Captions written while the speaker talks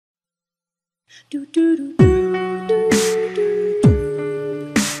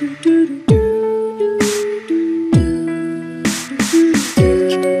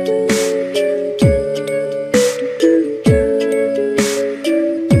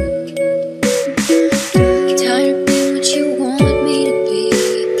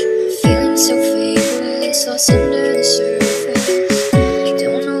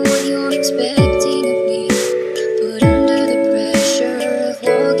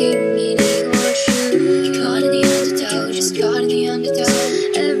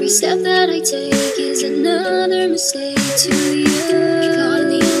Step that I take is another mistake to you. Caught in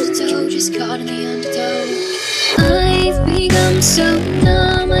the undertow, just caught in the undertow. I've become so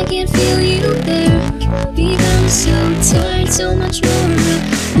numb, I can't feel you there. Become so tired, so much more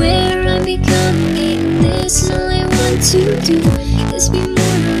where I'm becoming. This all I want to do is be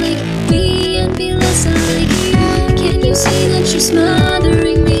more like me and be less like you. Can you see that you're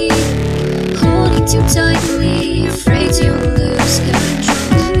smothering me, holding too tightly, afraid to lose control?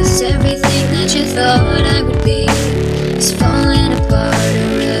 Everything that you thought I would be is falling apart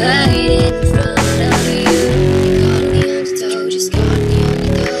right in front of you. Caught in the undertow, just caught in the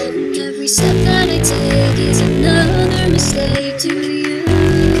undertow. And every step that I take is another mistake to you.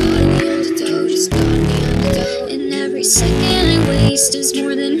 Caught in the undertow, just caught in the undertow. And every second I waste is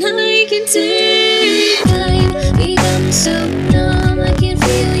more than I can take. I've become so numb, I can't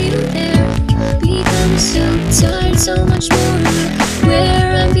feel you there. Become so tired, so much more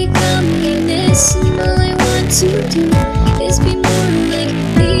where I'm becoming. This and all I want to do is be more like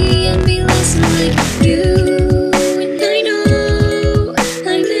me and be less like you. And I know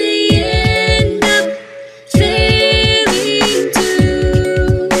I may end up failing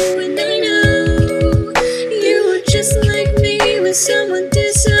too. And I know you are just like me, with someone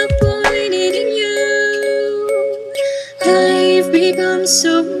disappointed in you. I've become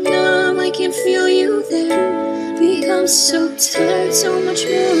so numb, I can't feel you there. Become so tired, so much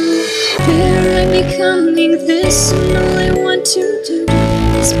more where I'm becoming. This and all I want to do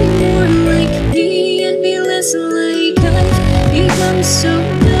is be more like me and be less like I've become so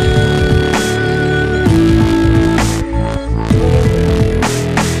numb.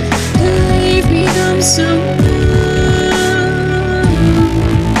 I've become so numb.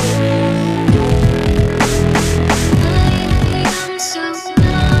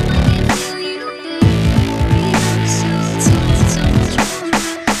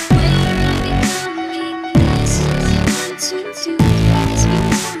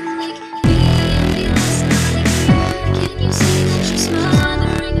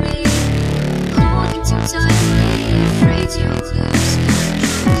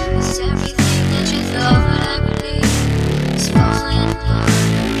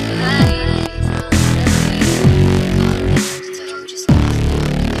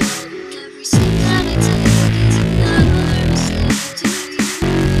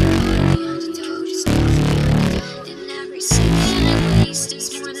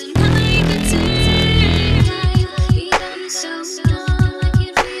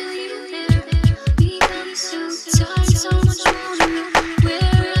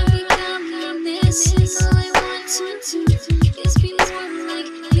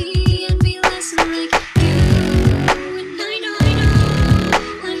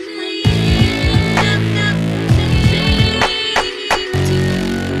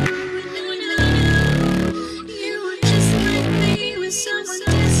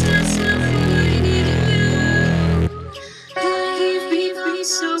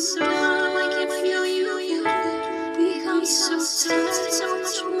 So